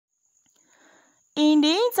In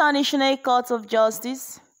the International Court of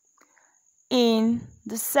Justice, in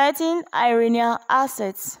the certain Iranian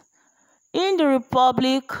assets in the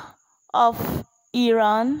Republic of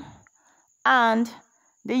Iran and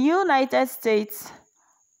the United States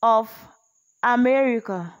of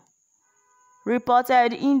America,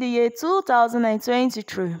 reported in the year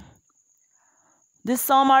 2023. The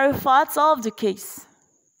summary facts of the case.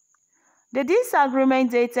 The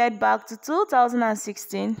disagreement dated back to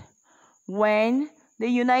 2016 when the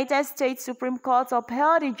United States Supreme Court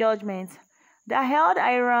upheld a judgment that held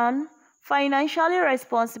Iran financially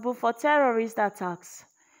responsible for terrorist attacks,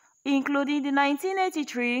 including the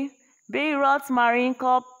 1983 Beirut Marine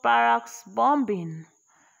Corps barracks bombing.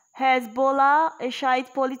 Hezbollah, a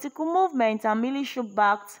Shiite political movement and militia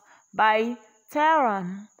backed by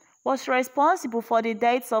Tehran, was responsible for the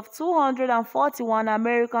deaths of 241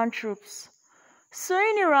 American troops.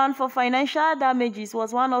 Suing Iran for financial damages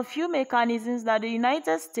was one of few mechanisms that the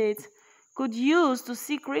United States could use to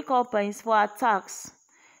seek recompense for attacks.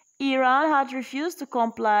 Iran had refused to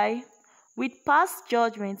comply with past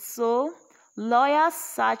judgments, so lawyers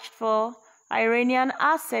searched for Iranian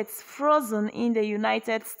assets frozen in the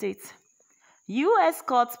United States. U.S.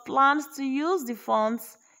 courts planned to use the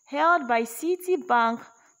funds held by Citibank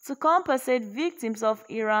to compensate victims of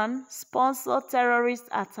Iran-sponsored terrorist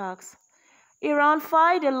attacks. Iran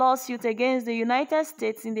filed a lawsuit against the United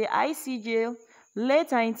States in the ICJ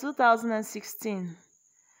later in 2016.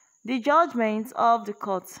 The judgment of the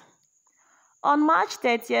court. On March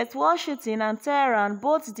 30th, Washington and Tehran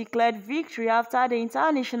both declared victory after the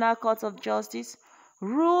International Court of Justice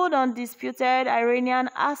ruled on disputed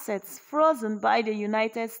Iranian assets frozen by the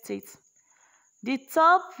United States. The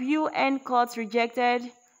top UN court rejected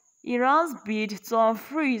Iran's bid to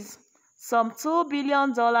unfreeze some $2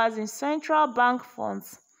 billion in central bank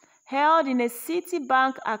funds held in a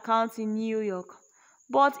Citibank account in New York,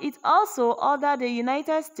 but it also ordered the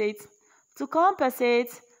United States to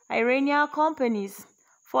compensate Iranian companies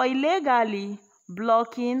for illegally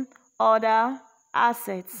blocking other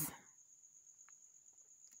assets.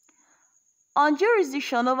 On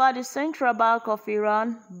jurisdiction over the Central Bank of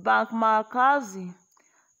Iran, Bank Markazi,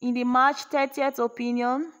 in the March 30th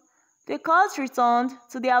opinion, the court returned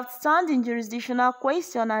to the outstanding jurisdictional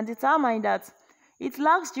question and determined that it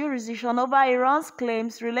lacks jurisdiction over Iran's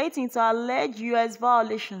claims relating to alleged U.S.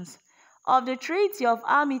 violations of the Treaty of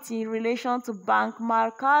Amity in relation to Bank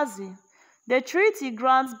Markazi. The treaty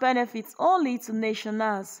grants benefits only to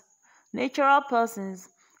nationals, natural persons,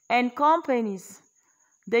 and companies.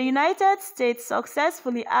 The United States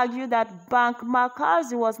successfully argued that Bank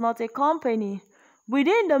Markazi was not a company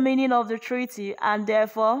within the meaning of the treaty, and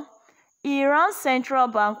therefore, Iran's central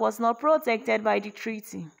bank was not protected by the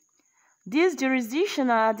treaty. This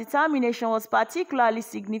jurisdictional determination was particularly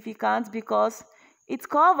significant because it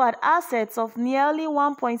covered assets of nearly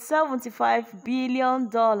 $1.75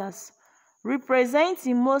 billion,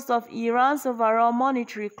 representing most of Iran's overall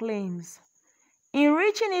monetary claims. In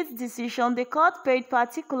reaching its decision, the court paid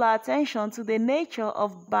particular attention to the nature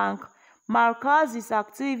of Bank Markazi's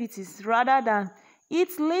activities rather than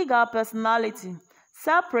its legal personality,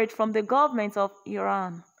 separate from the government of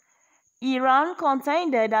Iran. Iran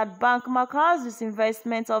contended that Bank Markazi's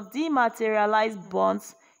investment of dematerialized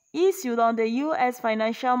bonds issued on the U.S.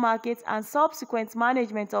 financial market and subsequent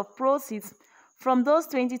management of proceeds from those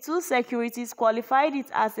 22 securities qualified it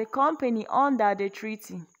as a company under the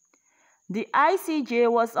treaty. The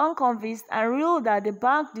ICJ was unconvinced and ruled that the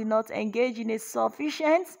bank did not engage in a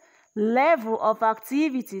sufficient level of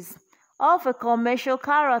activities of a commercial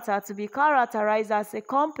character to be characterized as a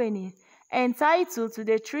company entitled to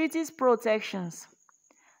the treaty's protections.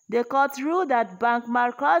 The court ruled that Bank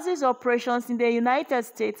Markazi's operations in the United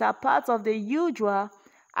States are part of the usual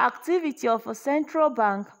activity of a central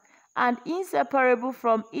bank and inseparable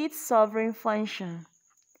from its sovereign function.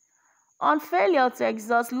 On failure to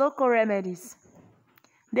exhaust local remedies,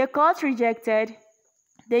 the court rejected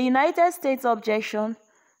the United States' objection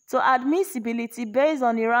to admissibility based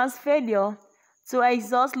on Iran's failure to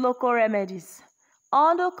exhaust local remedies.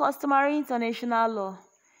 Under customary international law,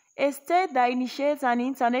 a state that initiates an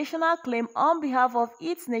international claim on behalf of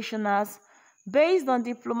its nationals based on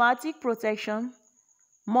diplomatic protection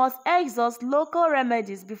must exhaust local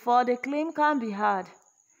remedies before the claim can be heard.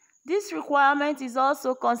 This requirement is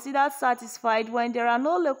also considered satisfied when there are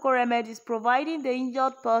no local remedies providing the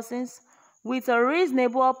injured persons with a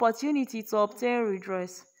reasonable opportunity to obtain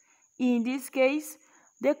redress. In this case,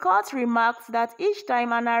 the court remarked that each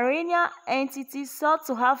time an Iranian entity sought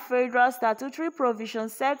to have federal statutory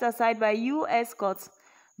provisions set aside by U.S. courts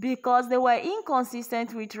because they were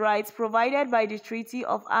inconsistent with rights provided by the Treaty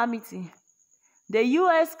of Amity, The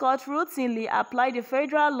U.S. court routinely applied the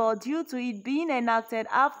federal law due to it being enacted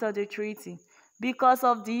after the treaty. Because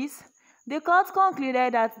of this, the court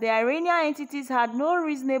concluded that the Iranian entities had no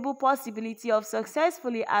reasonable possibility of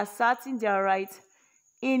successfully asserting their rights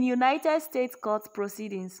in United States court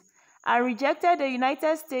proceedings and rejected the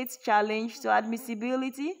United States challenge to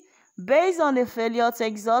admissibility based on the failure to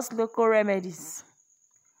exhaust local remedies.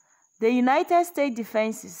 The United States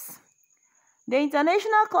defenses. The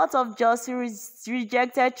International Court of Justice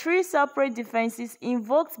rejected three separate defenses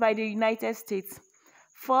invoked by the United States.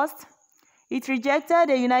 First, it rejected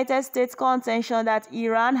the United States contention that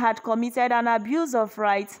Iran had committed an abuse of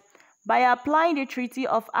rights by applying the Treaty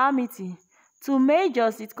of Amity to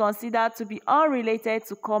measures it considered to be unrelated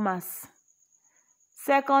to commerce.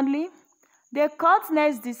 Secondly, the court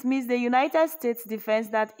next dismissed the United States defense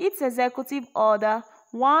that its Executive Order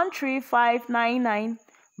 13599,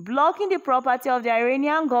 blocking the property of the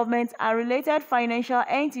Iranian government and related financial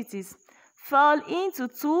entities, fell into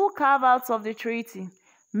two carve-outs of the treaty: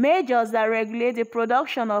 measures that regulate the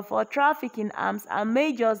production of or traffic in arms and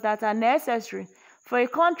measures that are necessary for a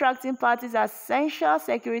contracting party's essential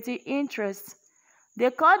security interests. The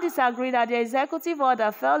court disagreed that the executive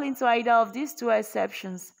order fell into either of these two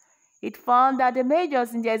exceptions. It found that the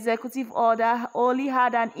measures in the executive order only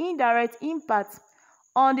had an indirect impact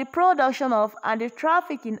on the production of and the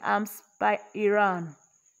traffic in arms by Iran.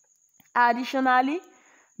 Additionally,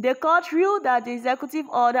 the court ruled that the executive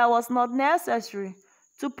order was not necessary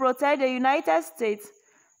to protect the United States'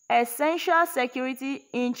 essential security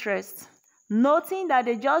interests, noting that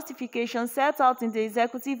the justifications set out in the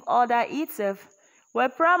executive order itself were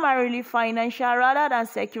primarily financial rather than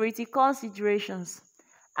security considerations.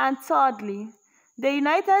 And thirdly, the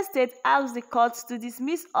United States asked the court to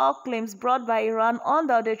dismiss all claims brought by Iran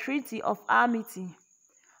under the Treaty of Amity,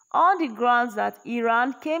 on the grounds that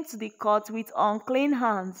Iran came to the court with unclean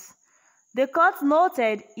hands. The court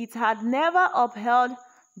noted it had never upheld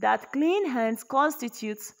that clean hands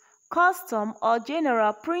constitutes custom or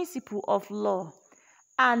general principle of law,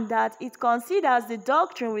 and that it considers the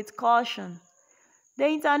doctrine with caution. The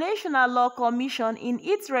International Law Commission, in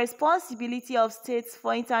its responsibility of states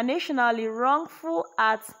for internationally wrongful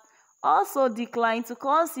acts, also declined to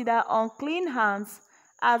consider unclean hands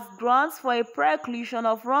as grounds for a preclusion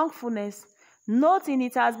of wrongfulness, noting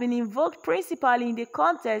it has been invoked principally in the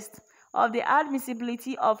context of the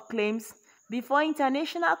admissibility of claims before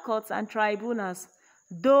international courts and tribunals,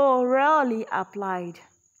 though rarely applied.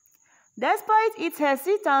 Despite its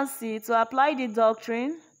hesitancy to apply the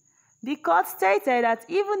doctrine, the court stated that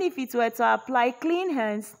even if it were to apply clean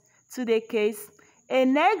hands to the case, a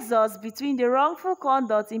nexus between the wrongful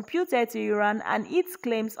conduct imputed to Iran and its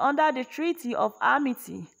claims under the Treaty of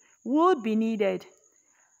Amity would be needed.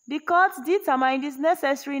 The court determined this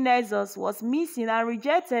necessary nexus was missing and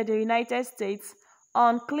rejected the United States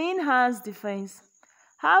unclean hands defense.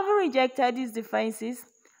 Having rejected these defenses,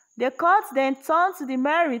 the court then turned to the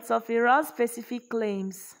merits of Iran's specific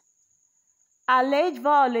claims. Alleged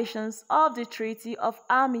violations of the Treaty of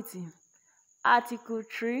Amity, Article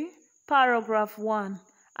 3, Paragraph 1,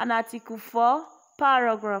 and Article 4,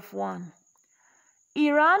 Paragraph 1.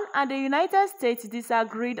 Iran and the United States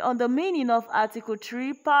disagreed on the meaning of Article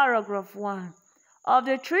 3, Paragraph 1 of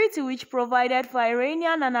the treaty, which provided for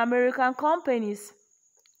Iranian and American companies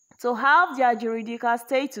to have their juridical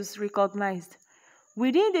status recognized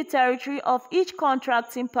within the territory of each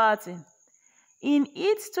contracting party. In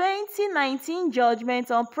its 2019 judgment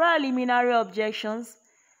on preliminary objections,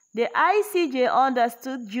 the ICJ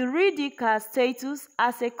understood juridical status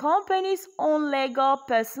as a company's own legal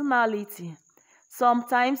personality,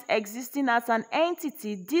 sometimes existing as an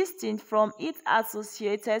entity distinct from its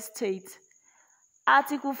associated state.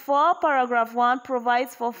 Article 4, Paragraph 1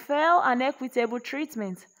 provides for fair and equitable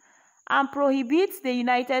treatment and prohibits the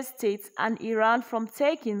United States and Iran from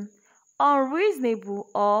taking unreasonable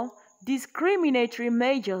or discriminatory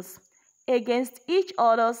measures against each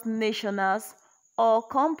other's nationals or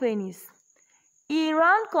companies.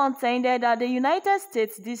 Iran contended that the United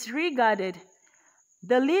States disregarded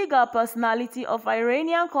the legal personality of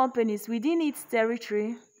Iranian companies within its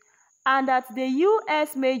territory, and that the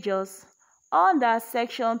U.S. measures under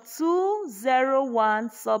Section 201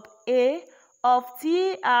 sub-A of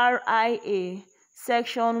TRIA,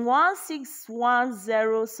 Section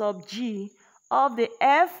 1610 sub-G of the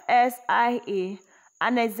FSIA,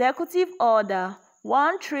 and Executive Order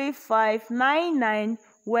 13599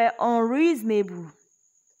 were unreasonable.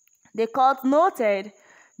 The court noted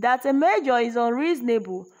that a measure is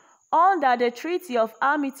unreasonable under the Treaty of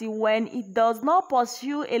Amity when it does not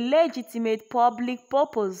pursue a legitimate public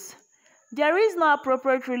purpose. There is no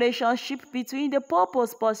appropriate relationship between the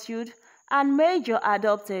purpose pursued and measure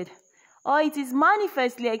adopted, or it is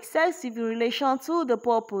manifestly excessive in relation to the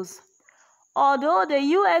purpose. Although the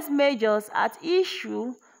U.S. measures at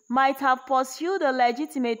issue might have pursued a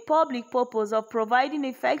legitimate public purpose of providing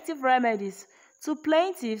effective remedies to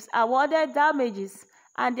plaintiffs' awarded damages,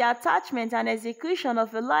 and the attachment and execution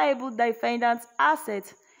of a liable defendant's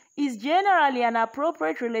asset is generally an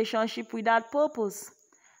appropriate relationship with that purpose,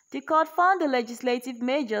 the court found the legislative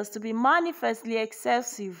measures to be manifestly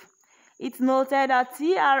excessive. It noted that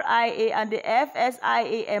TRIA and the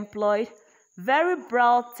FSIA employed very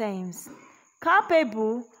broad terms,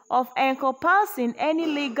 capable of encompassing any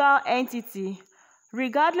legal entity,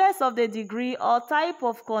 regardless of the degree or type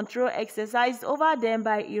of control exercised over them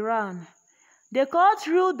by Iran. The court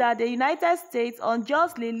ruled that the United States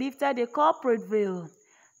unjustly lifted a corporate veil,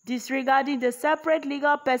 disregarding the separate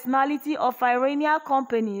legal personality of Iranian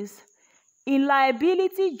companies in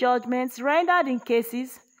liability judgments rendered in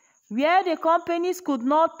cases where the companies could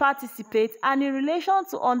not participate and in relation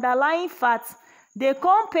to underlying facts the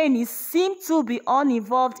companies seemed to be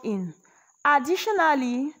uninvolved in.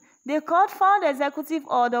 Additionally, the court found Executive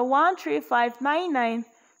Order 13599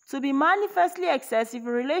 to be manifestly excessive in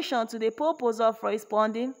relation to the purpose of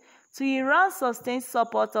responding to Iran's sustained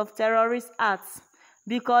support of terrorist acts,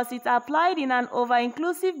 because it applied in an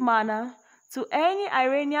over-inclusive manner to any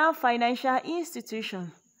Iranian financial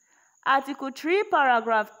institution. Article 3,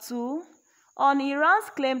 Paragraph 2, on Iran's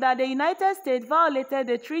claim that the United States violated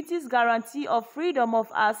the treaty's guarantee of freedom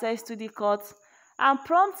of access to the courts and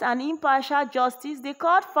prompt and impartial justice, the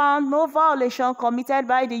court found no violation committed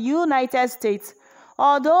by the United States,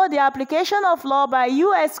 although the application of law by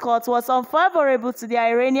U.S. courts was unfavorable to the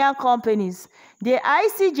Iranian companies. The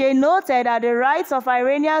ICJ noted that the rights of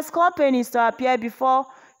Iranian companies to appear before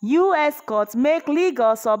U.S. courts, make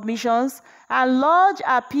legal submissions, and lodge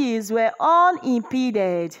appeals were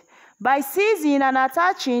unimpeded. By seizing and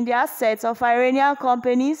attaching the assets of Iranian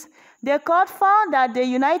companies, the court found that the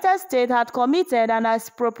United States had committed an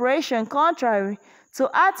expropriation contrary to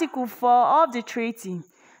Article 4 of the treaty.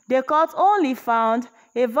 The court only found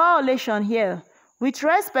a violation here with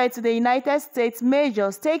respect to the United States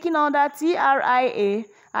measures taken under TRIA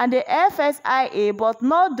and the FSIA, but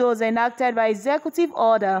not those enacted by Executive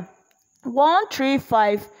Order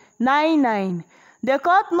 13599. The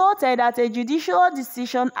court noted that a judicial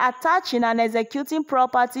decision attaching and executing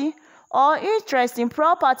property or interest in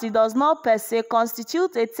property does not per se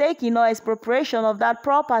constitute a taking or expropriation of that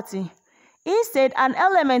property. Instead, an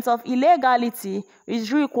element of illegality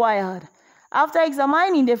is required. After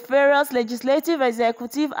examining the various legislative,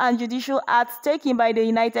 executive, and judicial acts taken by the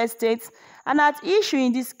United States and at issue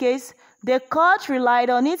in this case, the court relied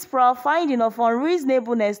on its prior finding of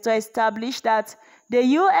unreasonableness to establish that the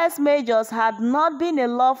U.S. measures had not been a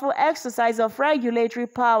lawful exercise of regulatory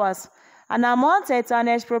powers and amounted to an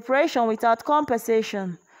expropriation without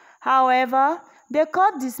compensation. However, the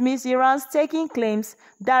court dismissed Iran's taking claims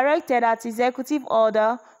directed at Executive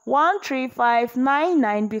Order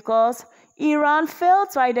 13599 because Iran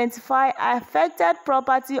failed to identify affected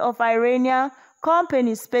property of Iranian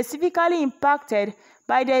companies specifically impacted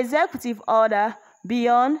by the executive order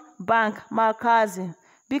beyond Bank Markazi.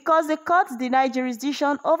 Because the court denied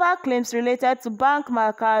jurisdiction over claims related to Bank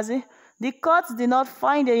Markazi, the court did not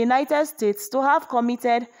find the United States to have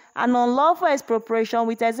committed an unlawful expropriation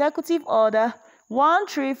with Executive Order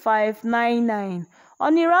 13599.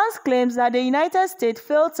 On Iran's claims that the United States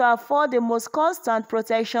failed to afford the most constant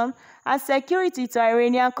protection and security to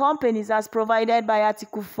Iranian companies as provided by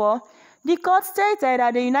Article 4, the court stated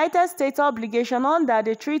that the United States' obligation under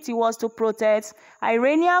the treaty was to protect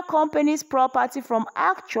Iranian companies' property from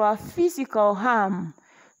actual physical harm.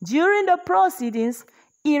 During the proceedings,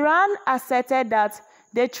 Iran asserted that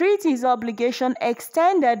the treaty's obligation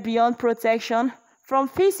extended beyond protection from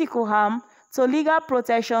physical harm to legal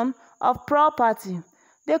protection of property.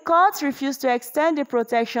 The court refused to extend the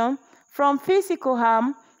protection from physical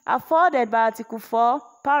harm afforded by Article 4,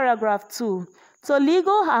 Paragraph 2 to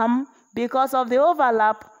legal harm because of the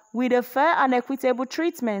overlap with the fair and equitable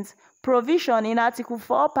treatment provision in Article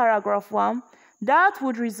 4, Paragraph 1 that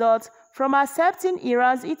would result from accepting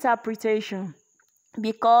Iran's interpretation.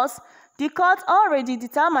 Because the court already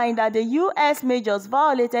determined that the U.S. measures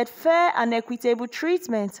violated fair and equitable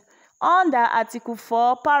treatment under Article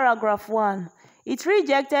 4, Paragraph 1. It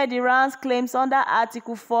rejected Iran's claims under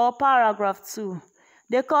Article 4, Paragraph 2.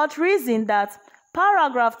 The court reasoned that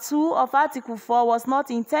Paragraph 2 of Article 4 was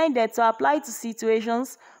not intended to apply to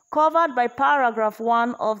situations covered by Paragraph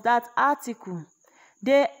 1 of that article.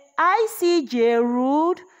 The ICJ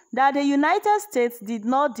ruled that the United States did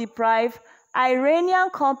not deprive Iranian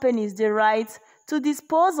companies the right to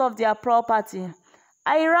dispose of their property.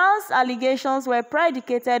 Iran's allegations were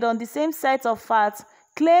predicated on the same set of facts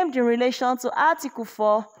claimed in relation to Article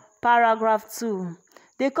 4, Paragraph 2.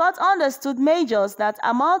 The court understood measures that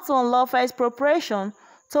amount to unlawful expropriation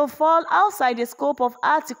to fall outside the scope of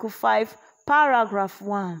Article 5, Paragraph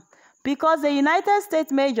 1. Because the United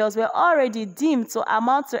States measures were already deemed to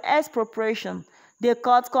amount to expropriation, the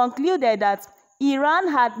court concluded that Iran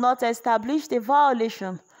had not established a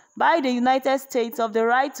violation by the United States of the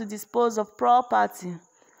right to dispose of property.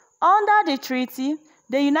 Under the treaty,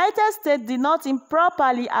 the United States did not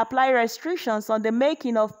improperly apply restrictions on the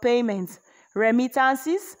making of payments,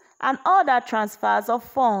 remittances, and other transfers of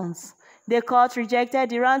funds. The court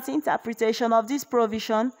rejected Iran's interpretation of this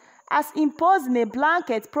provision as imposing a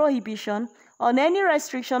blanket prohibition on any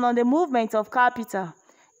restriction on the movement of capital.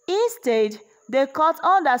 Instead, the court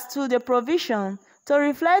understood the provision to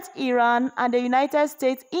reflect Iran and the United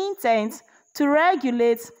States' intent to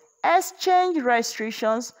regulate exchange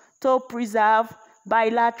restrictions to preserve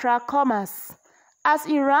bilateral commerce. As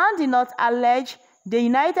Iran did not allege the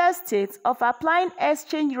United States of applying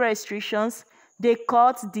exchange restrictions, the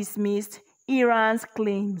court dismissed Iran's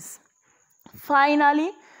claims.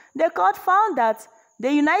 Finally, the court found that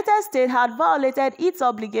the United States had violated its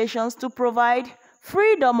obligations to provide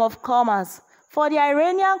freedom of commerce for the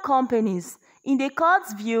Iranian companies. In the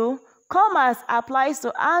court's view, commerce applies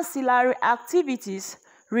to ancillary activities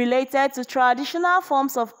related to traditional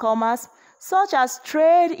forms of commerce, such as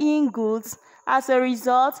trade in goods. As a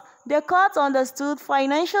result, the court understood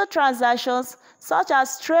financial transactions, such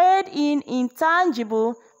as trade in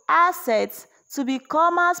intangible assets, to be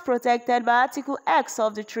commerce protected by Article X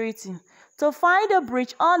of the treaty. To find a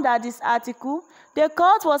breach under this article, the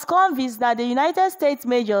court was convinced that the United States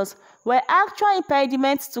measures were actual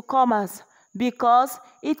impediments to commerce because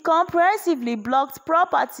it comprehensively blocked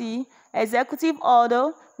property. Executive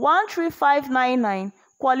Order 13599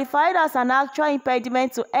 qualified as an actual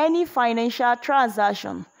impediment to any financial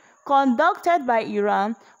transaction conducted by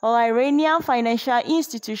Iran or Iranian financial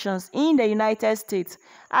institutions in the United States.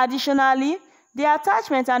 Additionally, the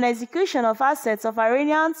attachment and execution of assets of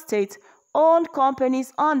Iranian state-owned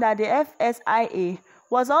companies under the FSIA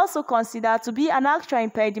was also considered to be an actual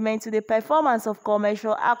impediment to the performance of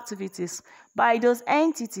commercial activities by those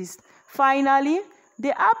entities. Finally,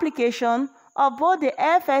 the application of both the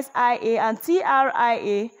FSIA and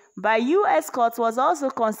TRIA by U.S. courts was also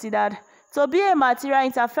considered to be a material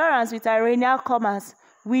interference with Iranian commerce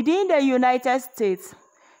within the United States.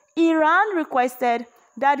 Iran requested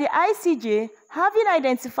that the ICJ, having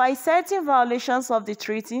identified certain violations of the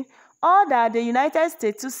treaty, ordered the United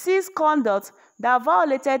States to cease conduct that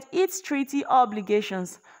violated its treaty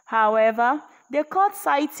obligations. However, the court,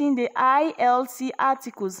 citing the ILC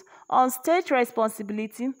articles on state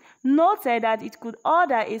responsibility, noted that it could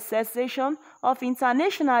order a cessation of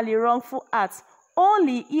internationally wrongful acts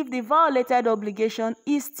only if the violated obligation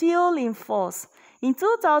is still in force. In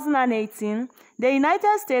 2018, the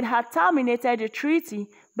United States had terminated the treaty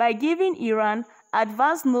by giving Iran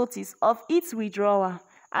advance notice of its withdrawal,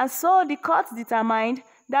 and so the court determined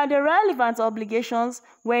that the relevant obligations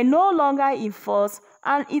were no longer in force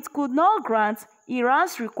and it could not grant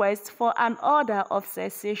Iran's request for an order of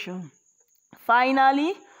cessation.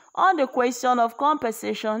 Finally, on the question of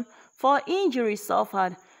compensation for injuries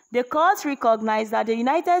suffered, the court recognized that the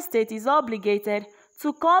United States is obligated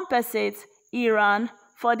to compensate Iran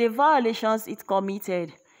for the violations it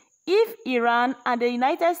committed. If Iran and the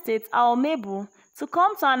United States are unable to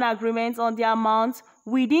come to an agreement on the amount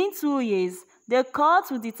within 2 years, the court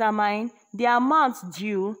will determine the amount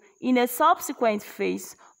due in a subsequent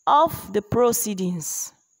phase of the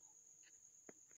proceedings.